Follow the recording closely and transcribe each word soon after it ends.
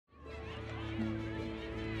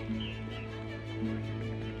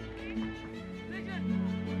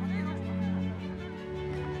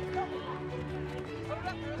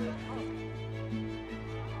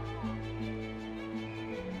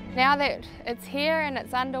Now that it's here and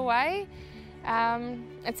it's underway,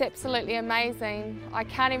 it's absolutely amazing. I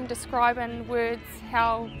can't even describe in words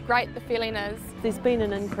how great the feeling is. There's been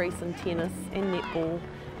an increase in tennis and netball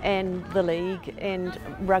and the league, and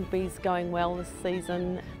rugby's going well this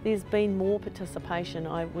season. There's been more participation,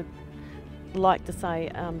 I would like to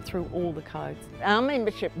say, through all the codes. Our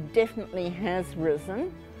membership definitely has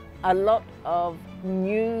risen. A lot of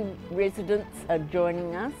new residents are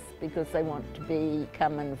joining us because they want to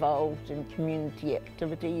become involved in community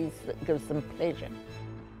activities that gives them pleasure.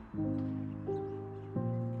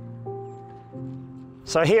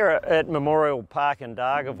 So here at Memorial Park in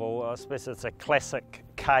Dargaville, I suppose it's a classic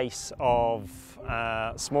case of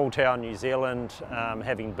small town New Zealand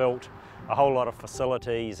having built a whole lot of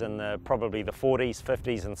facilities in probably the 40s,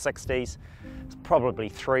 50s and 60s. It's probably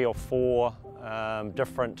 3 or 4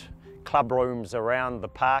 different club rooms around the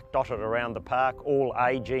park, dotted around the park, all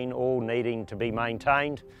ageing, all needing to be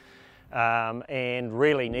maintained, and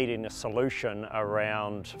really needing a solution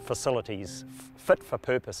around facilities, fit for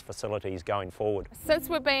purpose facilities going forward. Since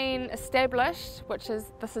we've been established,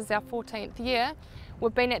 this is our 14th year,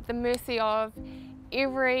 we've been at the mercy of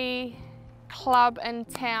every club in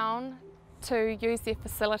town to use their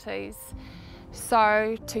facilities.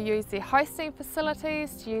 So to use their hosting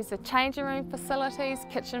facilities, to use the changing room facilities,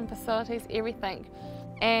 kitchen facilities, everything.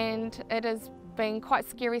 And it has been quite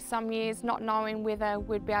scary some years not knowing whether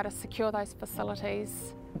we'd be able to secure those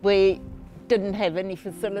facilities. We didn't have any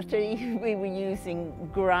facility. We were using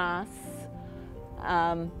grass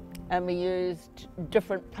and we used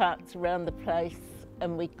different parts around the place,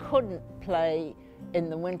 and we couldn't play in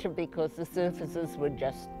the winter because the surfaces were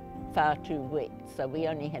just far too wet. So we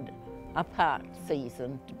only had a part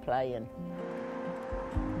season to play in.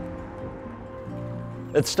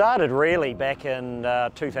 It started really back in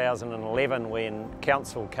 2011 when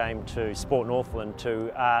Council came to Sport Northland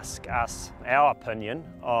to ask us our opinion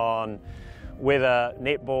on whether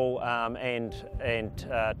netball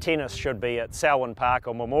and tennis should be at Selwyn Park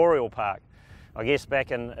or Memorial Park. I guess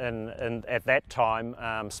back at that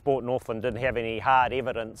time, Sport Northland didn't have any hard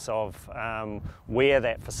evidence of where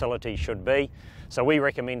that facility should be. So we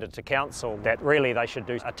recommended to Council that really they should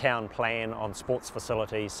do a town plan on sports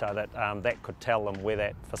facilities so that that could tell them where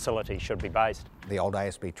that facility should be based. The old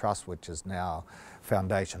ASB Trust, which is now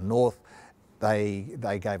Foundation North, they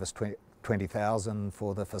gave us $20,000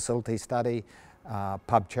 for the facility study.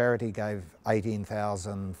 Pub Charity gave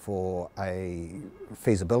 $18,000 for a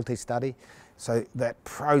feasibility study. So that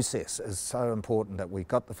process is so important that we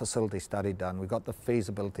got the facility study done, we got the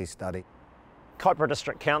feasibility study. Kaipara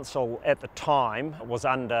District Council at the time was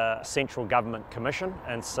under Central Government Commission,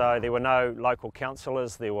 and so there were no local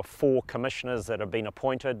councillors. There were 4 commissioners that had been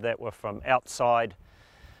appointed that were from outside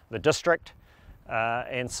the district.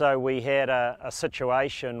 And so we had a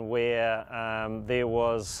situation where there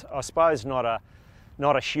was, I suppose, not a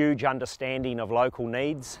huge understanding of local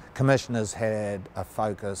needs. Commissioners had a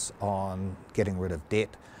focus on getting rid of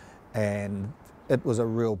debt, and it was a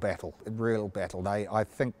real battle, I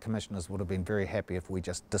think commissioners would have been very happy if we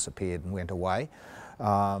just disappeared and went away.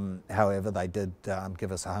 However, they did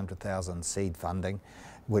give us $100,000 seed funding,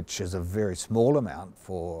 which is a very small amount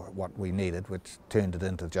for what we needed, which turned it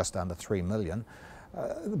into just under $3 million.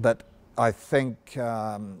 But I think,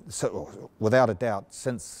 so without a doubt,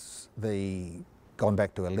 since gone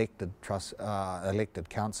back to elected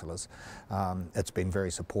councillors, it's been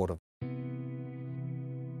very supportive.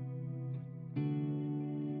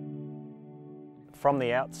 From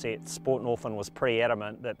the outset, Sport Northland was pretty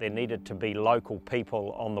adamant that there needed to be local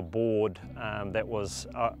people on the board that was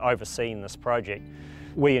overseeing this project.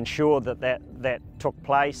 We ensured that took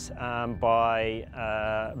place by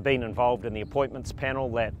being involved in the appointments panel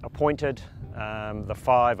that appointed the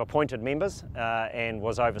 5 appointed members and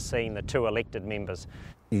was overseeing the 2 elected members.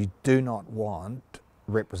 You do not want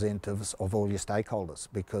representatives of all your stakeholders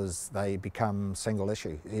because they become single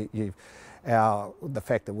issue. The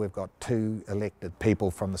fact that we've got 2 elected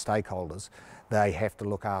people from the stakeholders, they have to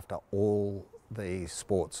look after all the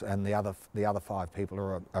sports, and the other 5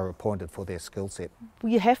 people are appointed for their skill set.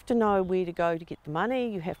 You have to know where to go to get the money,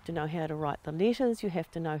 you have to know how to write the letters, you have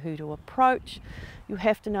to know who to approach, you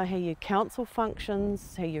have to know how your council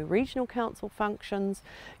functions, how your regional council functions,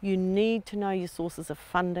 you need to know your sources of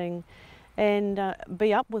funding, and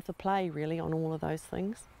be up with the play really on all of those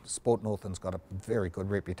things. Sport Northland's got a very good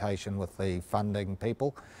reputation with the funding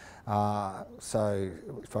people, so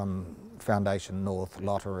from Foundation North,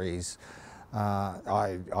 lotteries,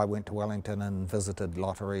 I went to Wellington and visited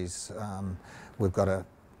lotteries. We've got a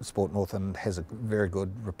Sport Northland has a very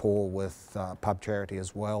good rapport with pub charity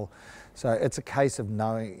as well. So it's a case of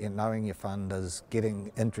knowing your funders,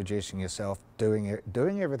 introducing yourself, doing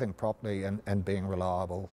everything properly and being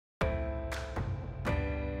reliable.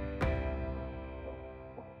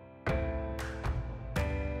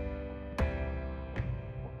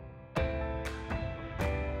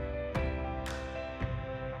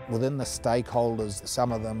 Within the stakeholders,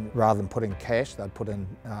 some of them, rather than put in cash, they'd put in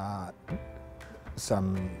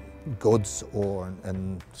some goods, or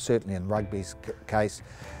certainly in rugby's case,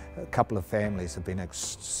 a couple of families have been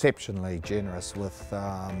exceptionally generous with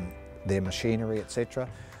their machinery, etc.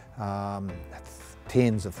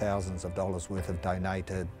 Tens of thousands of dollars worth of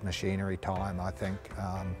donated machinery time, I think.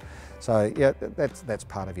 So yeah, that's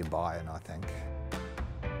part of your buy-in, I think.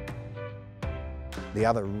 The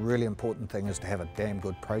other really important thing is to have a damn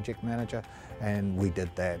good project manager, and we did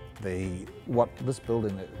that. This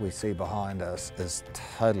building that we see behind us is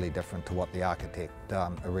totally different to what the architect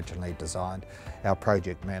originally designed. Our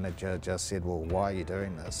project manager just said, well, why are you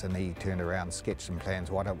doing this? And he turned around, sketched some plans,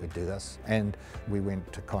 why don't we do this? And we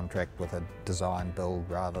went to contract with a design build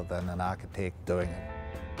rather than an architect doing it.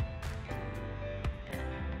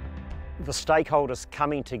 The stakeholders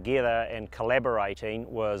coming together and collaborating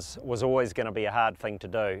was always going to be a hard thing to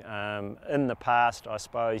do. In the past, I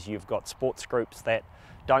suppose you've got sports groups that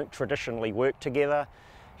don't traditionally work together.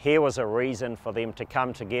 Here was a reason for them to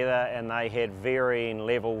come together, and they had varying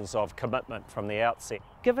levels of commitment from the outset.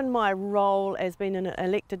 Given my role as being an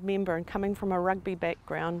elected member and coming from a rugby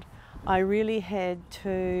background, I really had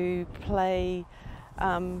to play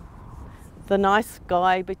the nice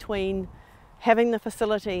guy between having the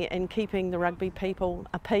facility and keeping the rugby people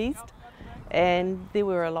appeased. And there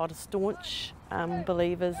were a lot of staunch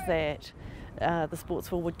believers that the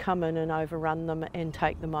Sportsville would come in and overrun them and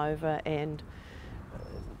take them over, and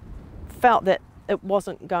felt that it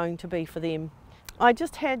wasn't going to be for them. I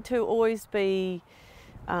just had to always be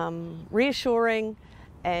reassuring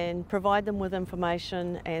and provide them with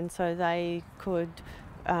information, and so they could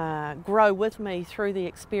grow with me through the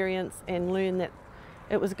experience and learn that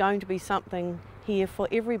it was going to be something here for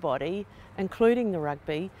everybody, including the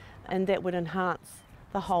rugby, and that would enhance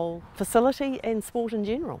the whole facility and sport in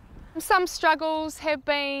general. Some struggles have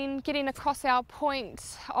been getting across our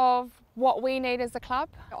point of what we need as a club.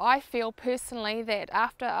 I feel personally that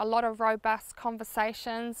after a lot of robust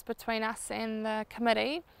conversations between us and the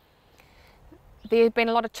committee, there have been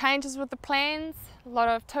a lot of changes with the plans, a lot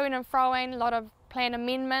of to-ing and fro-ing, a lot of plan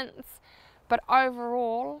amendments, but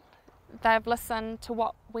overall they've listened to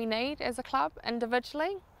what we need as a club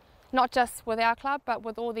individually, not just with our club but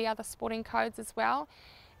with all the other sporting codes as well,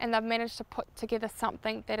 and they've managed to put together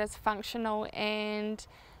something that is functional and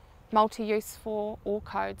multi-use for all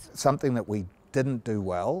codes. Something that we didn't do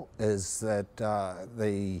well is that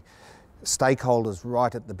the stakeholders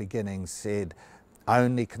right at the beginning said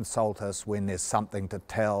only consult us when there's something to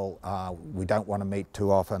tell, we don't want to meet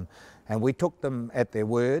too often, and we took them at their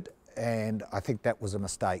word. And I think that was a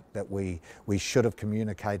mistake, that we should have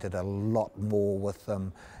communicated a lot more with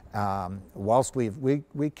them. Whilst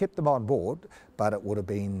we kept them on board, but it would have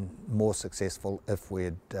been more successful if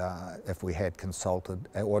we had consulted,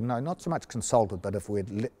 or no, not so much consulted, but if we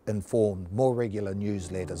had informed, more regular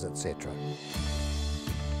newsletters, etc.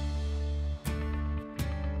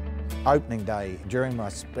 Opening day, during my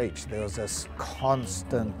speech, there was this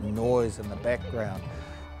constant noise in the background.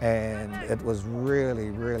 And it was really,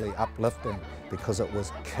 really uplifting because it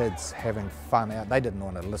was kids having fun out. They didn't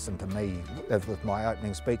want to listen to me with my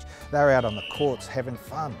opening speech. They were out on the courts having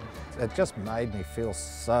fun. It just made me feel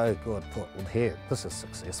so good. Thought, well, here, this is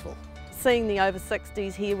successful. Seeing the over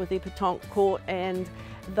 60s here with their petanque court and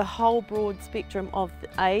the whole broad spectrum of the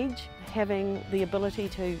age, having the ability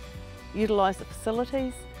to utilise the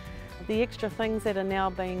facilities, the extra things that are now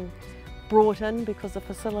being brought in because the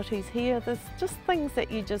facilities here, there's just things that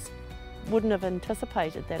you just wouldn't have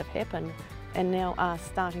anticipated that have happened and now are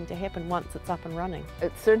starting to happen once it's up and running.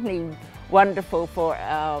 It's certainly wonderful for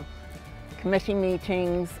our committee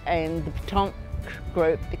meetings and the petanque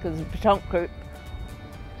group, because the petanque group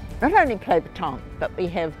not only play petanque, but we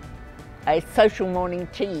have a social morning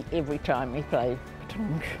tea every time we play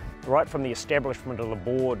petanque. Right from the establishment of the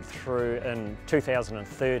board through in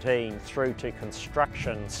 2013 through to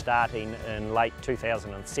construction starting in late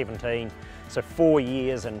 2017. So 4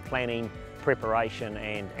 years in planning, preparation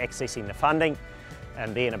and accessing the funding,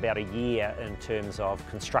 and then about a year in terms of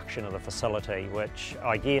construction of the facility, which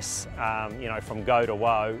I guess you know, from go to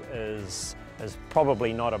woe is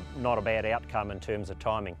probably not a bad outcome in terms of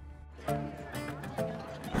timing.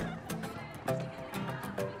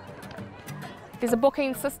 There's a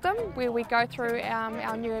booking system where we go through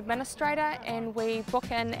our new administrator and we book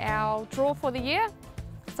in our draw for the year.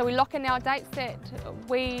 So we lock in our dates that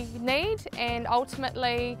we need, and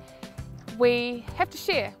ultimately we have to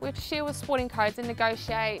share. We have to share with sporting codes and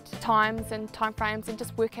negotiate times and timeframes and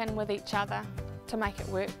just work in with each other to make it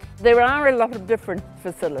work. There are a lot of different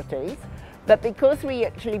facilities, but because we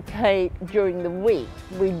actually play during the week,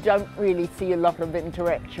 we don't really see a lot of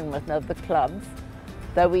interaction with other clubs,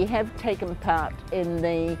 though we have taken part in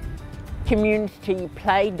the community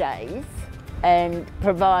play days and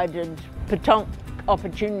provided petanque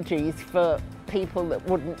opportunities for people that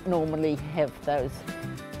wouldn't normally have those.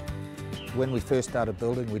 When we first started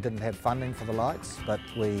building, we didn't have funding for the lights, but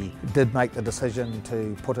we did make the decision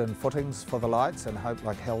to put in footings for the lights and hope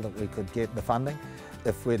like hell that we could get the funding.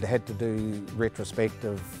 If we'd had to do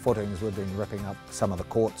retrospective footings, we'd been ripping up some of the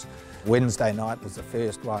courts. Wednesday night was the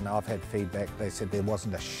first one. I've had feedback, they said there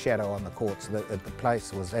wasn't a shadow on the courts. The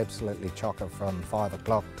place was absolutely chocker from 5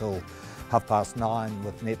 o'clock till 9:30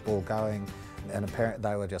 with netball going, and apparently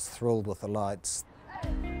they were just thrilled with the lights.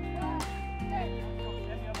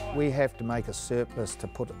 We have to make a surplus to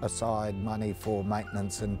put aside money for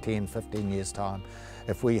maintenance in 10, 15 years' time.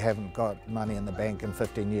 If we haven't got money in the bank in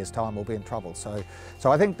 15 years' time, we'll be in trouble. So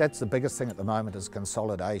I think that's the biggest thing at the moment is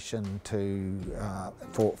consolidation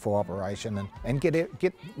for operation and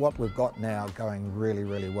get what we've got now going really,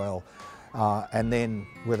 really well. And then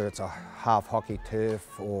whether it's a half hockey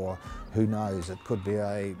turf or who knows, it could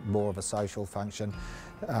be more of a social function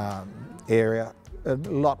area. A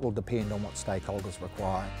lot will depend on what stakeholders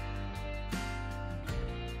require.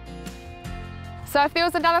 So if there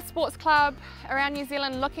was another sports club around New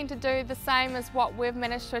Zealand looking to do the same as what we've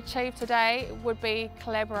managed to achieve today, it would be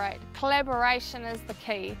collaborate. Collaboration is the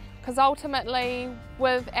key, because ultimately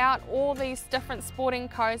without all these different sporting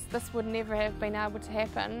codes, this would never have been able to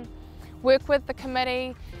happen. Work with the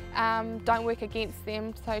committee, don't work against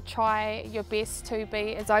them, so try your best to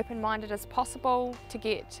be as open-minded as possible to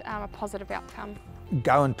get a positive outcome.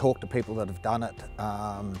 Go and talk to people that have done it,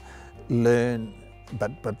 learn,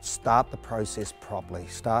 but start the process properly.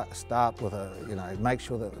 Start with make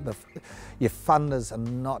sure that your funders are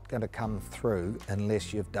not going to come through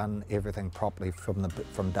unless you've done everything properly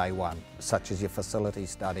from day one, such as your facility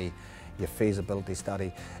study, your feasibility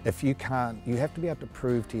study. If you can't, you have to be able to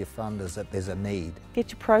prove to your funders that there's a need.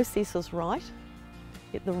 Get your processes right,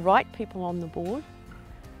 get the right people on the board,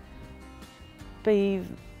 be,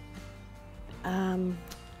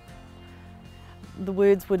 the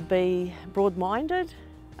words would be broad-minded,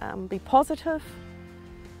 be positive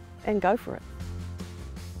and go for it.